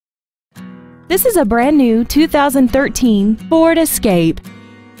This is a brand new 2013 Ford Escape.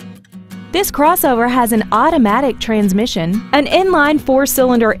 This crossover has an automatic transmission, an inline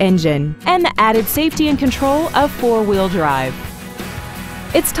 4-cylinder engine, and the added safety and control of 4-wheel drive.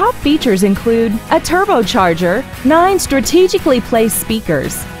 Its top features include a turbocharger, 9 strategically placed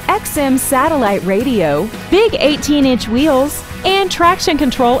speakers, XM satellite radio, big 18-inch wheels, and traction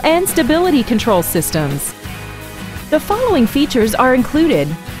control and stability control systems. The following features are included: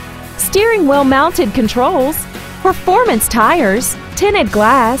 steering wheel mounted controls, performance tires, tinted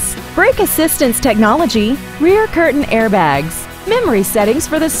glass, brake assistance technology, rear curtain airbags, memory settings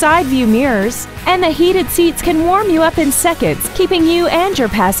for the side view mirrors, and the heated seats can warm you up in seconds, keeping you and your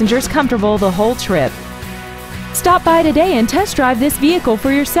passengers comfortable the whole trip. Stop by today and test drive this vehicle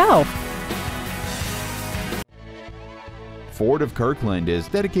for yourself. Ford of Kirkland is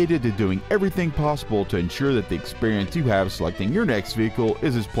dedicated to doing everything possible to ensure that the experience you have selecting your next vehicle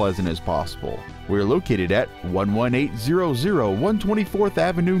is as pleasant as possible. We're located at 11800 124th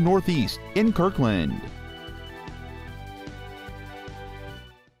Avenue Northeast in Kirkland.